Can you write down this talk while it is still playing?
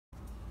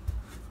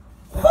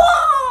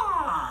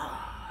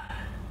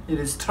It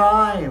is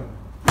time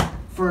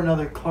for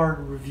another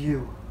card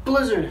review.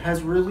 Blizzard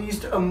has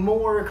released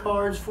more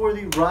cards for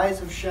the Rise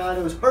of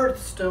Shadows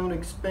Hearthstone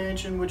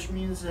expansion, which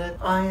means that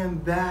I am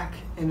back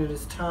and it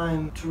is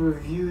time to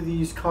review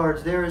these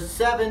cards. There are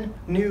 7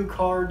 new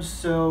cards,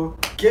 so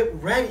get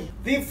ready.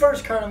 The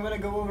first card I'm going to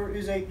go over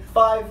is a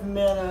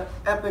 5-mana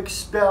epic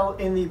spell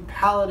in the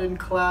Paladin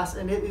class,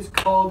 and it is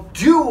called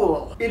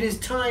Duel. It is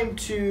time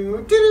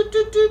to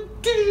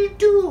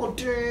duel.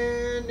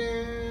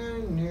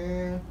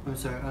 I'm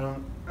sorry,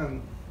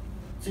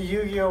 it's a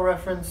Yu-Gi-Oh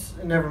reference,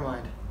 never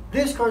mind.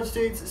 This card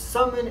states,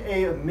 summon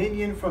a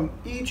minion from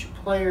each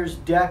player's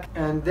deck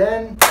and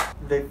then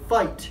they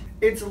fight.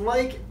 It's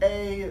like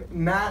a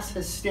mass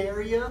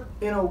hysteria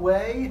in a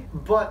way,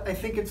 but I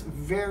think it's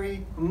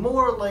very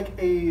more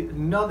like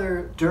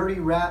another dirty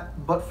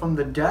rat, but from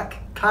the deck.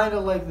 Kind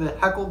of like the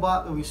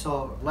Hecklebot that we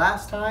saw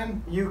last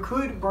time. You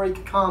could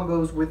break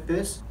combos with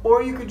this,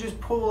 or you could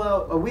just pull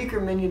out a weaker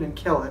minion and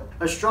kill it.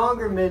 A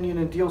stronger minion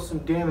and deal some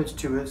damage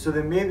to it, so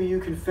then maybe you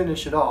can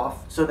finish it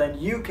off, so then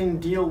you can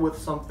deal with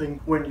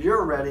something when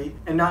you're ready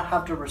and not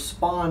have to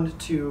respond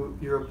to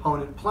your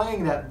opponent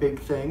playing that big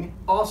thing.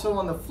 Also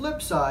on the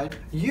flip side,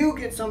 you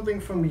get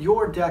something from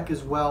your deck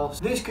as well.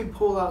 This could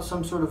pull out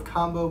some sort of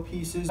combo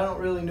pieces. I don't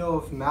really know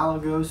if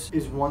Malagos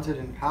is wanted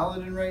in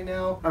Paladin right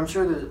now. I'm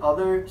sure there's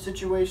other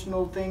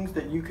situational things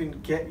that you can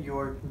get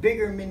your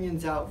bigger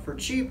minions out for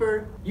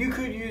cheaper. You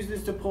could use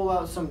this to pull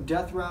out some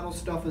Death Rattle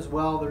stuff as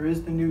well. There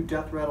is the new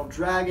Death Rattle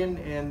Dragon,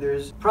 and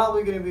there's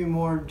probably going to be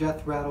more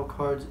Death Rattle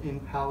cards in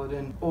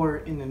Paladin or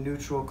in the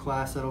neutral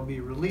class that'll be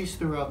released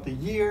throughout the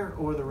year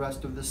or the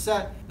rest of the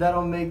set.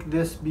 That'll make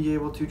this be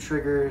able to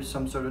trigger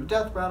some sort of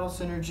Death Rattle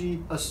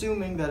synergy,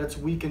 assuming that it's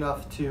weak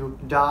enough to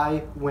die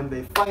when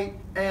they fight.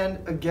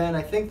 And again,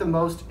 I think the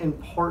most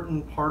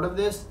important part of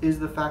this is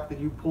the fact that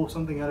you pull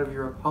something out of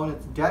your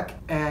opponent's deck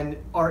and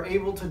are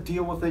able to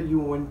deal with it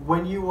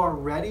when you are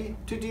ready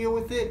to deal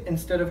with it.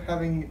 Instead of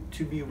having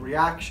to be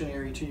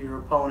reactionary to your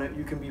opponent,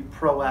 you can be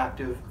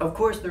proactive. Of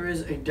course, there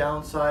is a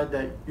downside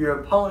that your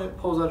opponent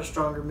pulls out a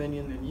stronger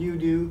minion than you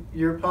do.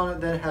 Your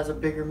opponent then has a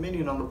bigger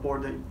minion on the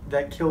board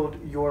that killed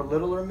your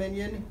littler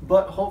minion,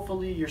 but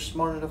hopefully you're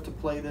smart enough to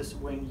play this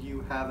when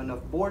you have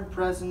enough board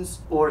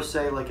presence, or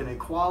say like an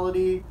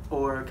equality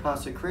or a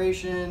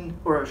consecration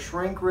or a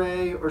shrink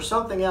ray or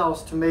something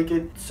else to make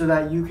it so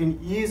that you can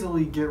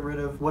easily get rid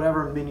of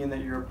whatever minion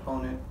that your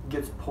opponent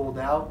gets pulled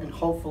out, and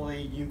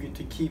hopefully you get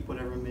to keep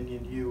whatever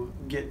minion you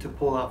get to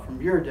pull out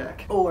from your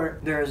deck. Or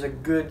there's a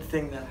good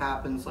thing that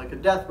happens like a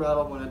Death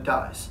Rattle when it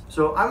dies.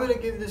 So I'm going to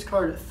give this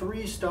card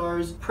 3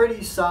 stars,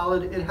 pretty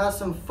solid. It has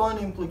some fun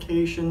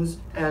implications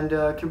and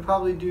can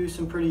probably do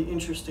some pretty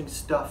interesting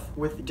stuff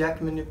with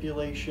deck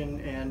manipulation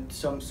and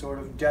some sort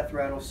of Death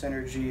Rattle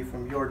synergy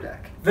from your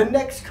deck. The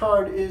next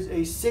card is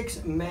a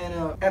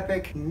 6-mana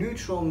epic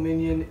neutral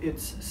minion.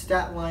 Its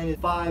stat line is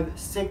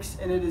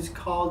 5/6 and it is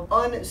called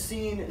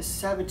Unseen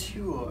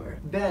Saboteur.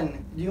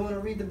 Ben, do you want to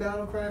read the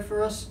battle cry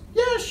for us?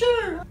 Yeah,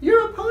 sure.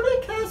 Your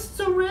opponent casts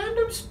a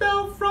random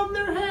spell from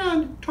their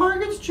hand.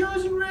 Targets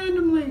chosen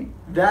randomly.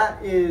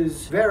 That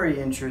is very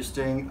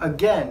interesting.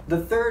 Again,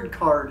 the 3rd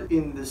card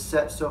in this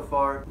set so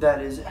far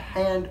that is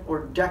hand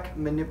or deck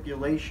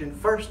manipulation.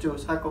 First it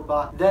was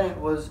Hecklebot, then it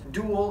was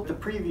Duel, the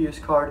previous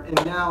card,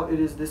 and now it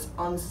is this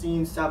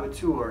Unseen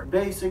Saboteur.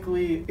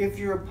 Basically, if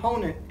your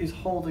opponent is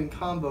holding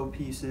combo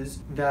pieces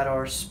that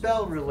are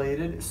spell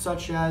related,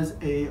 such as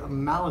a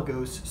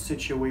Malagos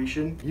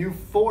situation, you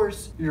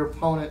force your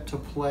opponent to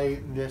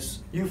play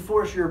this. You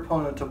force your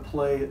opponent to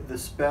play the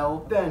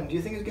spell. Ben, do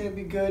you think it's going to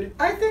be good?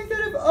 I think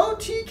that if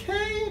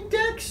OTK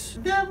decks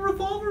that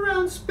revolve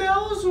around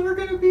spells are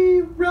going to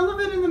be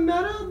relevant in the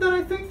meta, then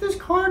I think this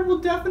card will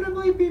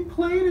definitely be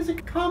played as a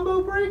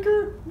combo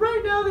breaker.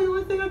 Right now, the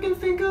only thing I can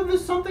think of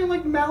is something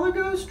like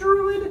Malagos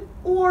Druid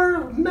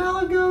or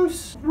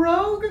Malagos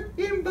Rogue.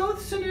 In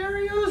both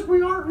scenarios,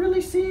 we aren't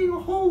really seeing a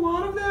whole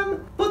lot of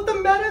them, but the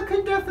meta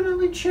could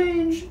definitely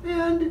change,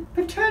 and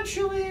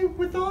potentially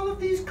with all of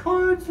these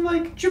cards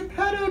like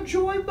Geppetto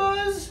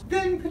Joybuzz,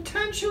 then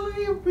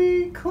potentially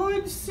we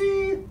could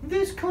see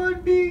this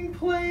card being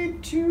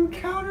played to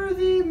counter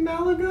the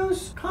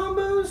Malagos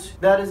combos.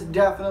 That is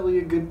definitely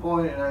a good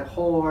point, and I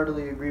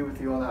wholeheartedly agree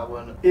with you on that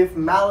one. If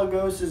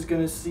Malagos is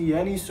going to see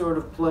any sort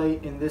of play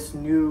in this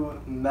new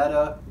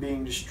meta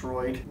being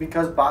destroyed,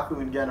 because Baku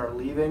and Gen are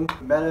leaving,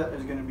 meta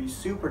is going to be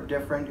super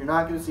different. You're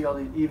not going to see all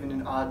these even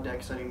and odd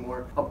decks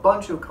anymore. A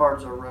bunch of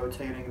cards are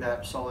rotating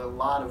that saw a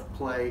lot of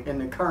play in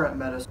the current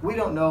meta. We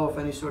don't know if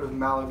any sort of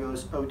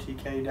Malagos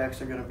OTK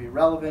decks are going to be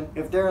relevant.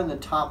 If they're in the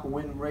top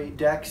win rate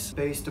decks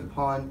based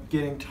upon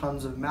getting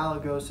tons of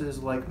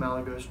Malagoses like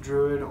Malagos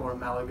Druid or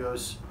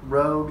Malagos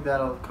rogue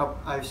that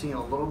I've seen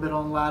a little bit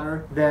on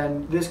ladder,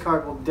 then this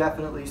card will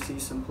definitely see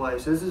some play.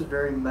 So this is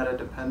very meta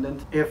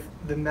dependent. If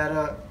the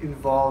meta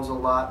involves a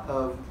lot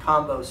of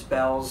combo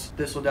spells,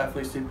 this will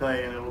definitely see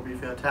play and it'll be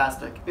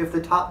fantastic. If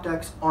the top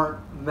decks aren't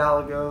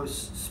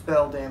Malygos,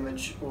 spell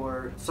damage,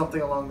 or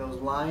something along those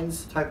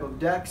lines type of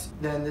decks,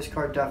 then this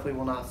card definitely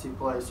will not see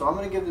play. So I'm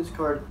going to give this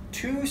card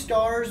 2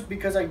 stars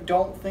because I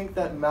don't think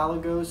that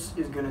Malygos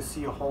is going to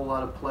see a whole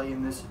lot of play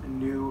in this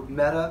new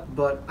meta,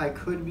 but I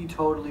could be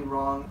totally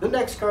wrong. The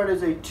next card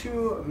is a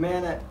 2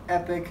 mana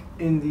epic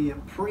in the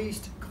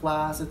Priest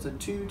class. It's a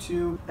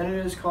 2/2 and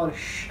it is called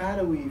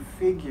Shadowy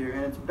Figure,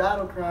 and its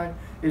battle cry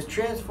is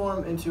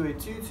transform into a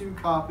 2/2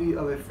 copy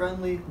of a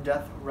friendly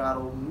Death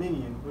Rattle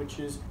minion, which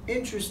is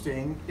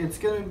interesting. It's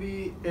going to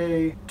be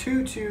a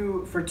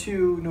 2/2 for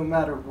 2 no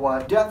matter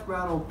what. Death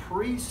Rattle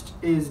Priest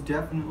is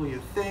definitely a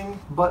thing,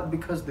 but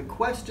because the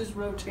quest is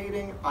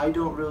rotating, I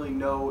don't really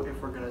know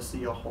if we're going to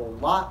see a whole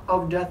lot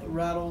of Death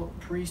Rattle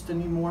Priest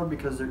anymore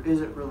because there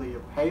isn't really a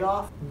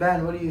payoff.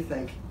 Ben, what do you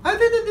think? I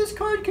think that this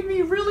card can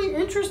be really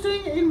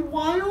interesting in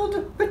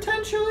Wild,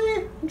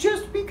 potentially,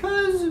 just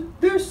because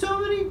there's so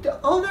many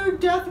other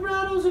Death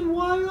Rattles in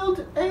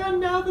Wild, and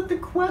now that the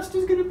quest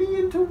is going to be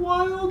into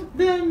Wild,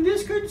 then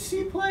this could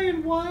see play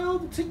in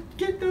Wild to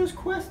get those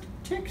quest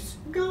ticks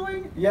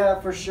going.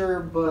 Yeah, for sure,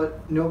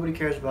 but nobody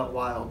cares about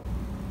Wild.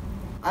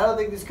 I don't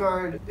think this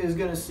card is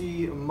going to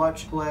see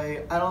much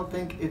play. I don't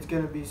think it's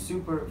going to be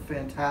super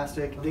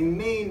fantastic. The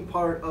main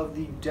part of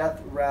the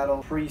Death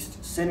Rattle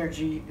Priest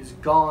synergy is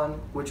gone,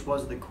 which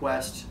was the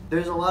quest.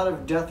 There's a lot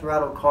of Death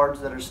Rattle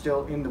cards that are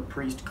still in the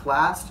Priest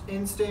class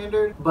in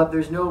Standard, but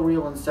there's no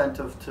real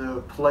incentive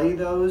to play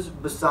those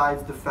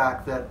besides the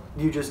fact that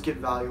you just get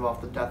value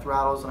off the Death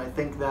Rattles, and I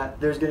think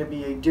that there's going to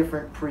be a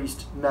different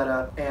Priest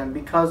meta, and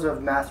because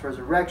of Mass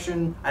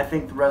Resurrection, I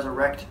think the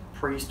Resurrect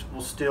Priest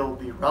will still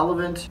be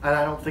relevant, and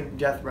I don't think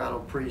Death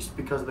Rattle Priest,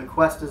 because the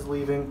quest is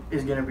leaving,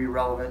 is going to be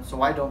relevant.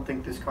 So I don't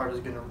think this card is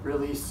going to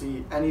really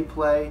see any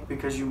play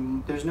because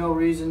there's no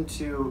reason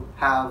to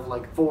have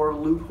like 4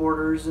 loot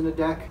hoarders in a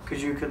deck,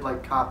 because you could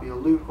like copy a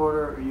loot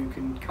hoarder, or you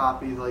can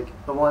copy like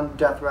the one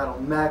Death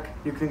Rattle mech.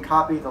 You can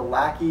copy the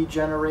lackey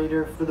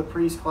generator for the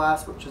Priest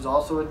class, which is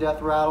also a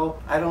Death Rattle.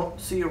 I don't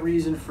see a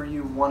reason for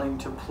you wanting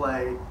to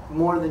play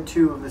more than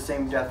 2 of the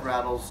same Death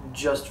Rattles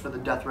just for the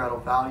Death Rattle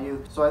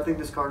value. So I think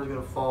this card is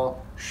going to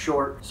fall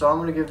short. So I'm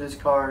going to give this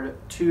card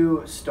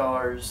 2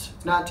 stars.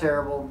 It's not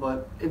terrible,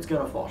 but it's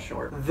going to fall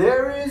short.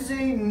 There is a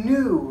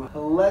new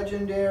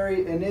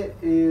legendary, and it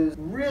is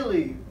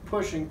really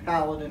pushing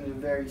Paladin in a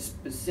very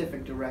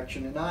specific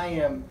direction, and I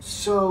am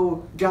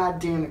so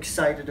goddamn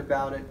excited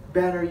about it.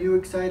 Ben, are you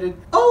excited?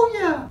 Oh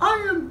yeah,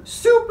 I am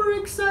super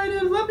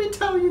excited. Let me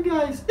tell you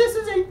guys, this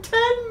is a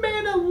 10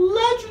 mana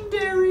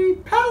legendary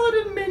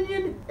Paladin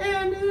minion,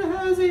 and it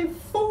has a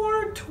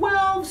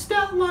 4/12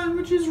 stat line,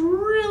 which is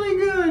really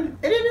good.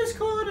 And it is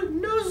called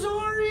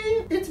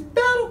Nozori. Its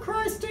battle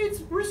cry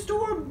states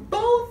restore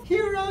both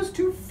heroes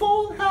to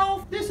full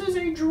health. This is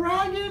a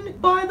dragon,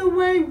 by the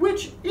way,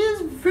 which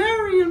is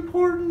very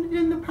important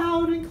in the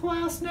Paladin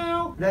class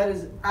now. That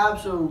is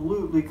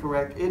absolutely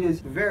correct. It is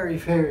very,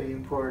 very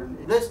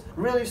important. This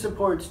really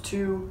supports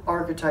 2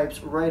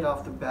 archetypes right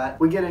off the bat.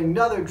 We get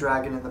another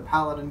dragon in the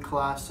Paladin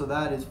class, so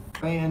that is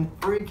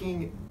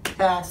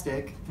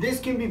fan-freaking-tastic. This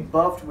can be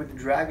buffed with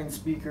Dragon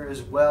Speaker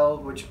as well,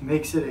 which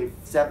makes it a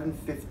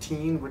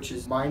 7/15, which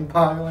is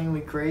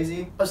mind-bogglingly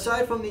crazy.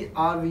 Aside from the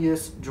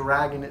obvious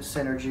dragon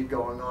synergy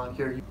going on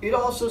here, it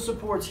also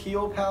supports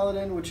Heal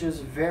Paladin, which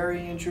is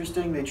very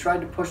interesting. They tried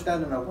to push that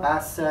in the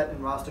last set in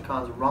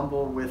Rostakon's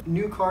Rumble with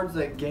new cards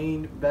that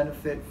gain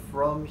benefit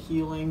from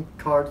healing,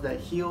 cards that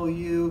heal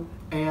you,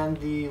 and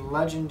the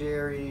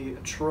legendary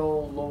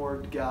Troll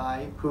Lord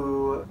guy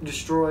who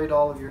destroyed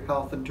all of your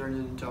health and turned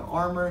it into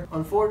armor.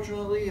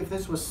 Unfortunately, if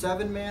this was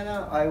 7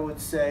 mana, I would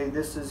say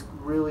this is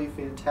really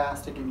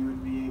fantastic and you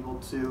would be able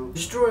to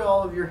destroy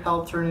all of your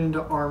health, turn it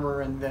into armor,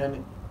 and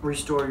then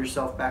restore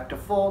yourself back to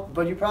full,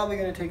 but you're probably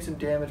going to take some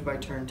damage by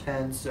turn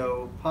 10,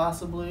 so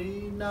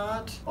possibly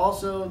not.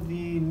 Also,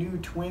 the new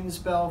twin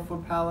spell for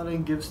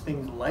Paladin gives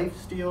things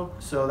lifesteal,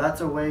 so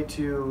that's a way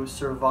to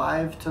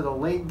survive to the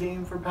late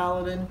game for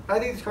Paladin. I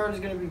think this card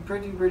is going to be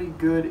pretty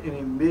good in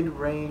a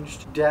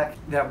mid-ranged deck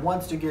that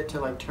wants to get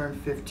to like turn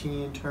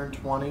 15, turn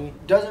 20.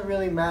 Doesn't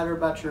really matter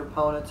about your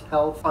opponent's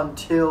health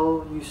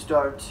until you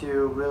start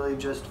to really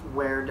just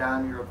wear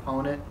down your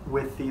opponent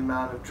with the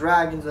amount of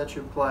dragons that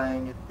you're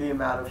playing, the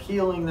amount of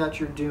healing that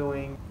you're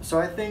doing. So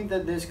I think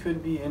that this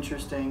could be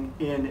interesting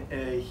in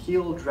a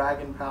heal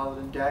dragon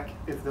paladin deck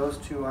if those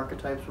 2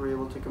 archetypes were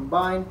able to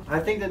combine. I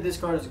think that this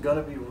card is going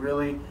to be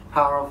really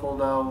powerful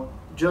though,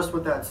 just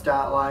with that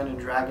stat line and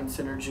dragon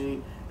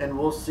synergy, and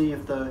we'll see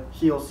if the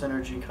heal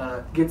synergy kind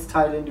of gets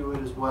tied into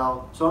it as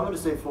well. So I'm going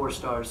to say 4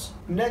 stars.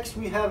 Next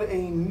we have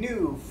a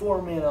new 4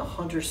 mana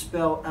hunter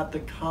spell at the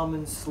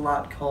common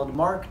slot called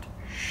Marked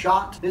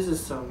Shot. This is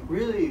some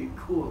really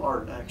cool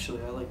art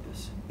actually, I like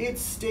this. It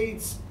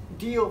states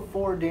deal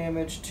 4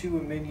 damage to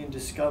a minion,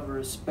 discover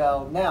a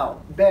spell.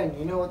 Now, Ben,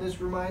 you know what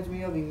this reminds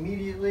me of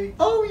immediately?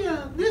 Oh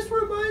yeah, this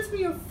reminds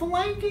me of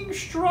Flanking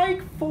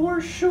Strike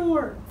for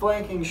sure.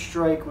 Flanking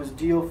Strike was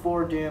deal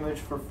 4 damage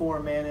for 4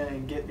 mana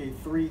and get a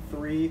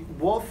 3/3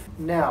 wolf.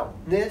 Now,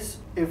 this,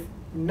 if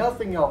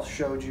nothing else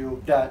showed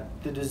you that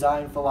the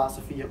design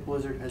philosophy at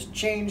Blizzard has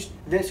changed,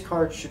 this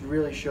card should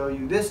really show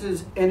you. This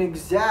is an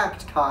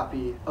exact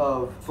copy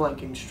of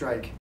Flanking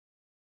Strike,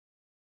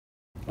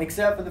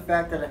 except for the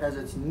fact that it has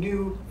its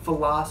new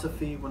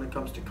philosophy when it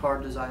comes to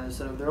card design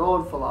instead of their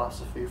old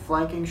philosophy.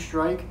 Flanking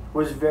Strike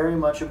was very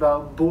much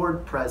about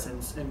board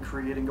presence and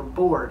creating a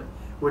board,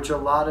 which a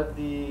lot of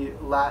the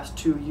last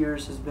 2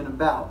 years has been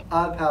about.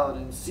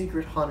 Paladin,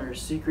 Secret Hunter,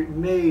 Secret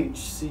Mage,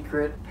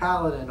 Secret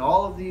Paladin,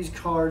 all of these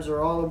cards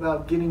are all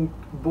about getting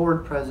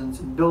board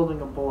presence and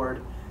building a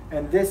board.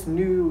 And this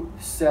new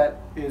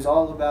set is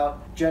all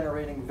about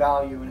generating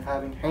value and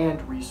having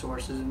hand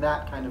resources and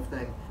that kind of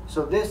thing.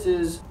 So this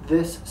is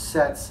this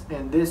set's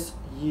and this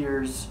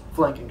year's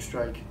Flanking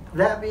Strike.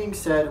 That being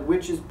said,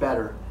 which is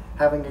better?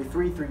 Having a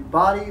 3/3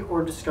 body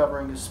or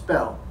discovering a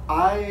spell?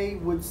 I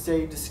would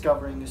say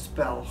discovering a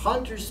spell.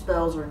 Hunter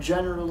spells are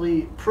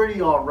generally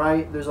pretty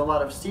alright. There's a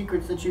lot of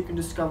secrets that you can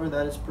discover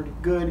that is pretty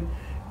good.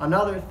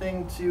 Another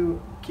thing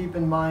to keep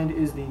in mind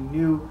is the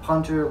new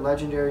Hunter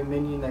legendary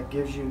minion that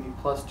gives you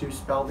the +2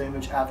 spell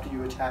damage after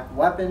you attack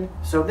weapon.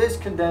 So this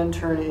could then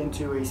turn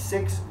into a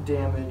 6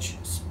 damage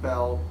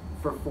spell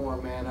for 4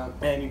 mana,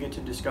 and you get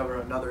to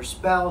discover another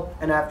spell,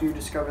 and after you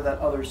discover that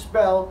other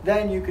spell,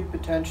 then you could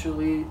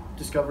potentially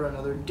discover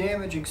another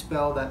damaging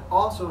spell that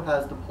also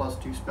has the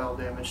 +2 spell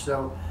damage,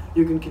 so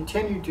you can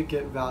continue to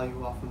get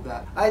value off of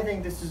that. I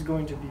think this is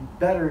going to be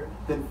better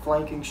than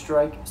Flanking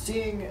Strike,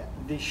 seeing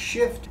the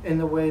shift in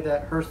the way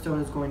that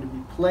Hearthstone is going to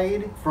be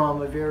played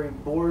from a very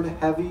board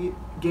heavy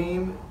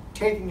game,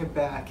 taking it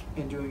back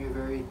and doing a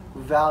very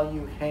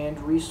value hand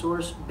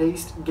resource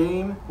based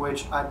game,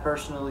 which I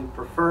personally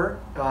prefer.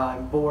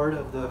 I'm bored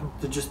of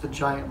just the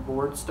giant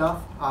board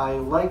stuff. I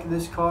like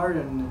this card,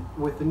 and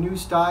with the new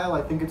style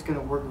I think it's going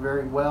to work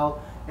very well,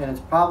 and it's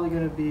probably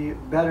going to be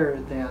better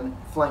than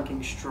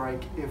Flanking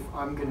Strike if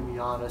I'm going to be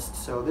honest.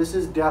 So this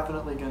is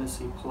definitely going to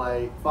see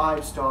play.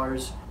 5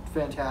 stars,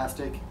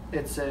 fantastic.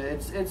 It's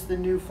the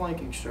new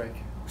Flanking Strike.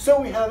 So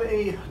we have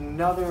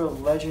another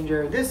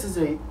legendary. This is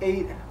a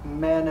 8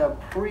 mana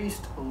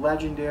priest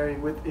legendary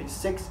with a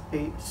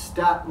 6/8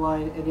 stat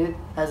line, and it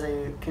has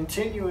a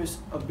continuous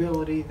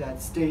ability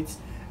that states,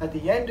 at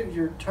the end of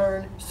your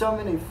turn,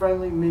 summon a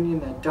friendly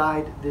minion that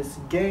died this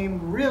game.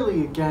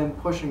 Really, again,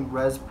 pushing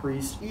Res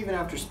Priest. Even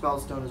after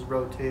Spellstone is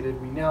rotated,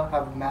 we now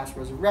have Mass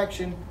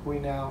Resurrection. We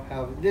now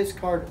have this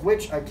card,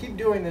 which I keep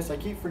doing this, I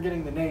keep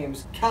forgetting the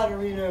names.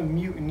 Katarina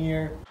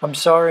Mutineer. I'm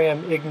sorry,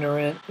 I'm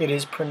ignorant. It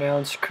is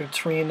pronounced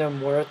Katrina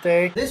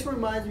Muerte. This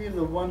reminds me of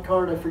the one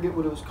card, I forget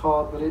what it was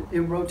called, but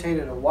it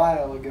rotated a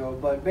while ago.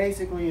 But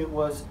basically, it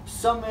was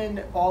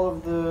summon all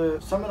of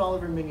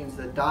your minions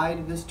that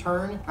died this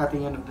turn at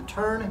the end of the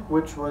turn,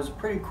 which was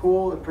pretty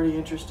cool and pretty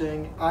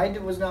interesting. I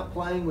was not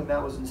playing when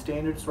that was in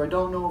standard, so I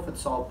don't know if it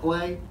saw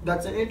play.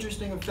 That's an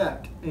interesting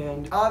effect,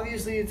 and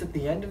obviously it's at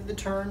the end of the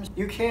turns.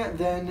 You can't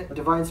then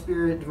Divine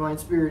Spirit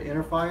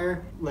Inner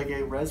Fire like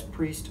a Res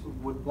Priest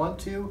would want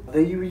to.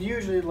 You would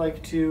usually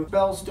like to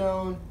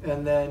Spellstone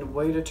and then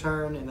wait a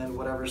turn, and then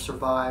whatever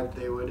survived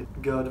they would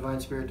go Divine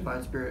Spirit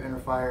Inner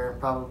Fire, and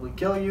probably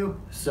kill you.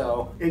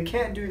 So it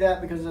can't do that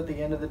because it's at the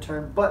end of the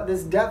turn, but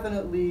this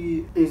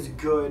definitely is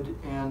good.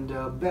 And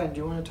Ben,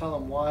 do you want to tell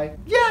them why?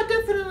 Yeah,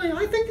 definitely.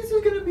 I think this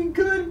is going to be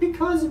good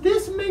because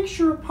this makes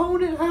your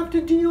opponent have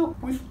to deal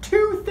with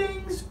 2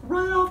 things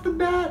right off the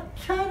bat.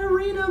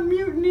 Katarina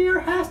Mutineer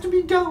has to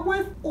be dealt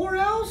with, or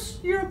else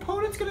your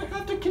opponent's going to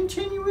have to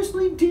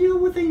continuously deal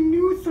with a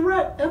new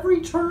threat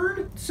every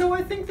turn. So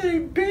I think that a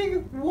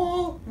big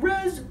wall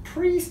Res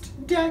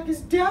Priest deck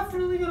is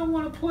definitely going to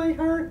want to play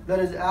her. That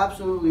is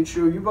absolutely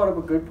true. You brought up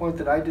a good point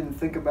that I didn't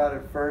think about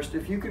at first.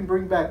 If you can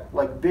bring back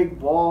like big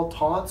wall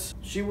taunts,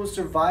 she will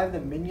survive the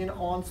minion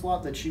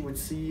onslaught that she would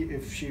see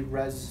if she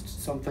rezzed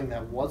something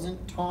that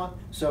wasn't taunt.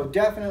 So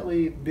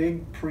definitely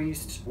big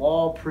priest,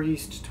 wall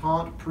priest,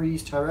 taunt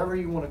priest, however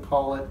you want to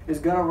call it, is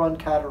going to run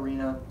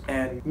Katarina,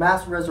 and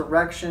Mass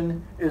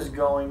Resurrection is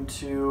going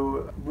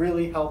to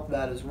really help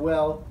that as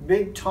well.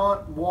 Big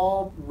taunt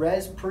wall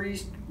res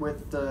priest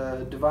with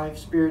the Divine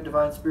Spirit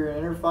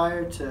Inner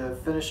Fire to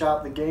finish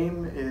out the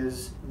game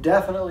is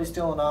definitely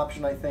still an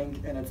option, I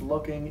think, and it's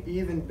looking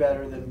even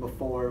better than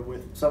before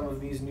with some of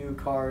these new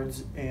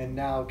cards and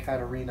now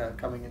Katarina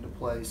coming into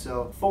play.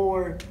 So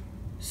 4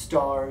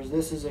 stars.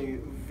 This is a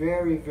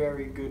very,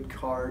 very good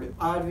card.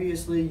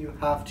 Obviously, you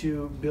have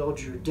to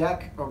build your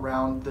deck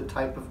around the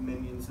type of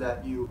minions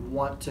that you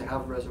want to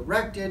have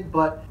resurrected,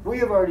 but we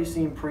have already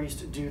seen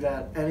Priest do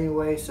that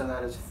anyway, so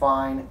that is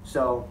fine.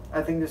 So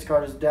I think this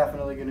card is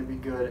definitely going to be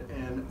good,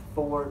 and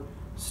 4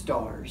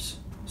 stars.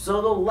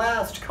 So the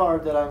last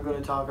card that I'm going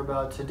to talk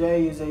about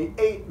today is a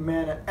 8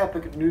 mana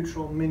epic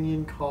neutral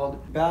minion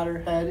called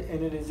Batterhead,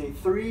 and it is a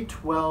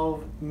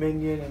 3/12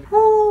 minion. And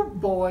whoo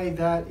boy,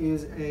 that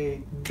is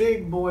a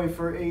big boy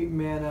for 8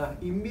 mana.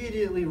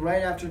 Immediately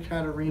right after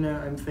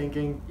Katarina, I'm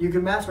thinking you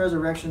can mass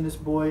resurrection this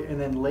boy and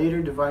then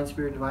later Divine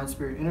Spirit,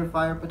 Inner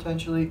Fire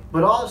potentially.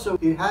 But also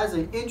it has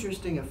an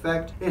interesting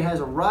effect. It has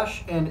a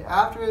rush, and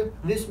after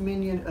this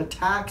minion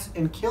attacks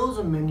and kills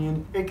a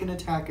minion, it can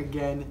attack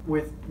again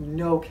with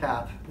no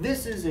cap.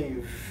 This is a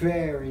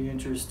very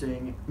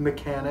interesting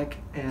mechanic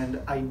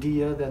and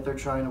idea that they're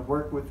trying to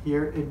work with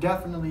here. It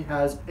definitely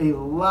has a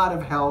lot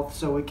of health,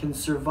 so it can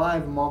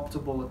survive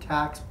multiple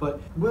attacks,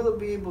 but will it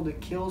be able to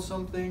kill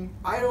something?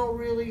 I don't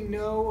really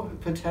know.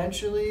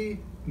 Potentially,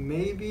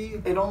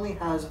 maybe. It only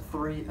has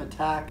 3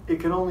 attack. It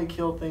can only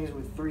kill things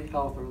with 3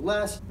 health or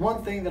less.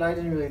 One thing that I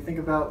didn't really think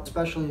about,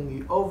 especially in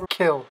the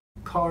overkill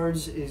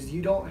cards, is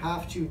you don't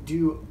have to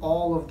do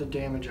all of the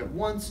damage at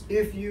once.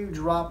 If you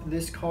drop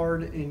this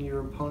card and your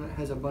opponent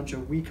has a bunch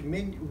of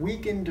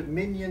weakened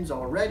minions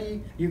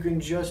already, you can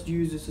just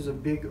use this as a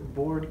big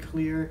board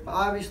clear.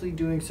 Obviously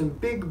doing some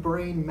big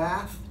brain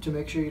math to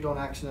make sure you don't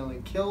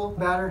accidentally kill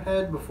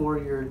Batterhead before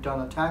you're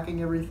done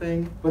attacking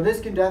everything. But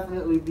this can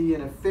definitely be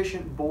an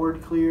efficient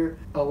board clear.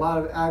 A lot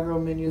of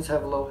aggro minions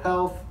have low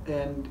health,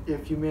 and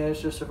if you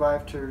manage to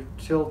survive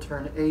till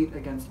turn 8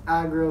 against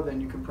aggro, then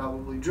you can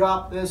probably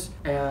drop this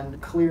and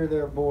clear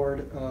their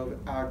board of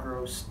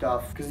aggro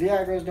stuff. Because the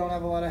aggros don't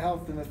have a lot of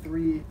health, and the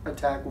 3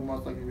 attack will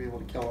most likely be able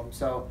to kill them.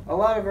 So a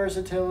lot of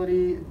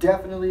versatility,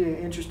 definitely an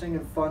interesting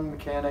and fun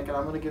mechanic, and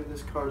I'm going to give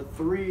this card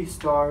 3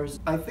 stars.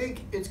 I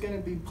think it's going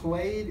to be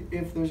played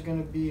if there's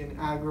going to be an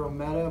aggro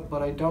meta,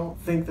 but I don't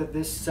think that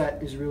this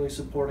set is really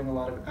supporting a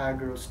lot of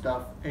aggro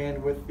stuff.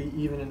 And with the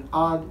even and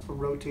odd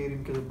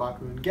rotating because of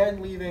Baku and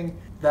Gen leaving,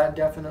 that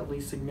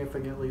definitely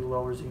significantly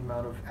lowers the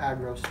amount of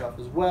aggro stuff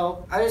as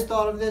well. I just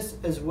thought of this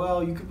as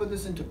well. You could put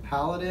this into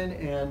Paladin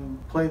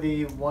and play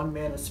the 1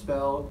 mana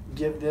spell,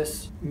 give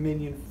this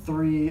minion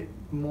 3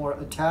 more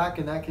attack,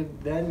 and that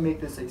could then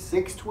make this a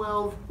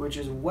 6/12, which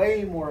is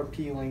way more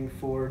appealing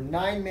for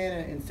 9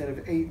 mana instead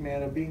of 8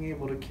 mana, being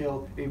able to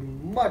kill a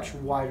much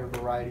wider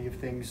variety of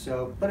things.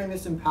 So putting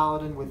this in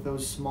Paladin with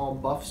those small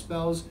buff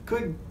spells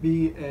could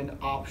be an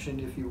option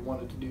if you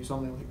wanted to do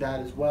something like that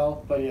as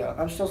well. But yeah,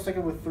 I'm still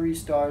sticking with 3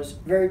 stars.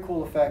 Very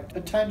cool effect.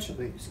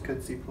 Potentially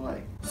could see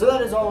play. So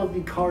that is all of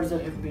the cards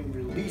that have been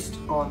released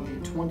on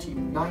the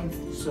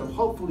 29th. So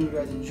hopefully you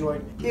guys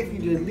enjoyed. If you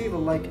did, leave a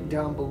like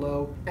down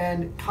below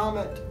and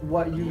comment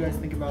what you guys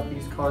think about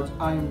these cards.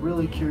 I am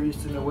really curious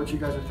to know what you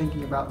guys are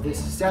thinking about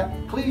this set.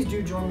 Please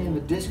do join me in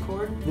the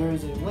Discord. There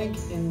is a link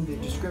in the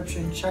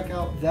description. Check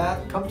out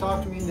that. Come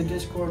talk to me in the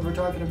Discord. We're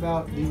talking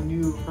about the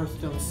new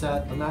Hearthstone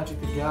set, the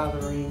Magic the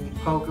Gathering,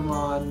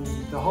 Pokemon,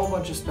 the whole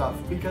bunch of stuff,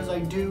 because I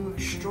do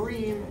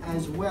stream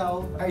as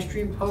well. I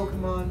stream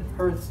Pokemon,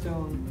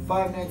 Hearthstone,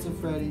 Five Nights at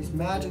Freddy's,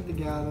 Magic the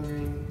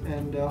Gathering,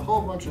 and a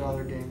whole bunch of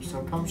other games.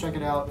 So come check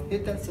it out.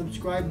 Hit that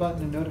subscribe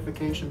button and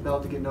notification bell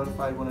to get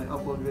notified when I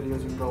upload videos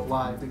and go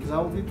live, because I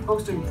will be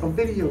posting a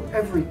video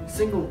every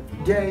single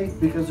day,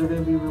 because they're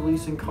going to be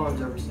releasing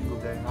cards every single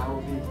day, and I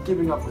will be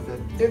keeping up with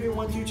it. If you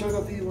want to, check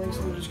out the links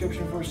in the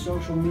description for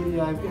social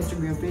media. I have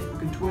Instagram,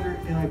 Facebook, and Twitter,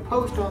 and I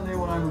post on there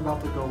when I'm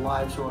about to go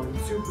live, so I would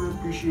super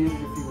appreciate it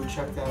if you would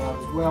check that out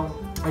as well.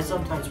 I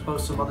sometimes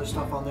post some other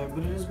stuff on there,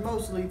 but it is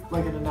mostly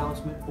like an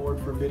announcement board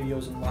for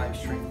videos and live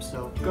streams,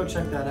 so go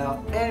check that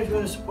out. And if you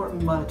want to support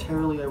me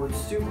monetarily, I would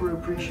super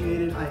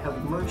appreciate it. I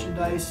have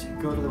merchandise.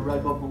 Go to the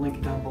Redbubble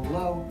link down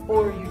below,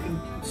 or you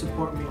can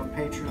support me on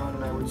Patreon,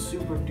 and I would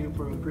super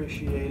duper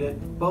appreciate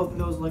it. Both of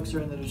those links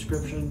are in the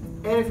description.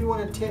 And if you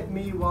want to tip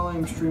me while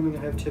I'm streaming,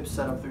 I have tips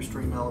set up through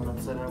Stream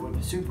Elements, and I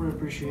would super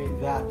appreciate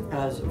that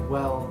as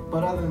well.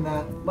 But other than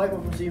that,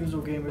 Michael from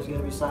StevensvilleGamers is going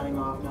to be signing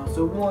off now.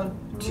 So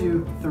 1,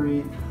 2,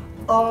 3.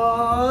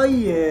 Oh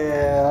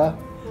yeah!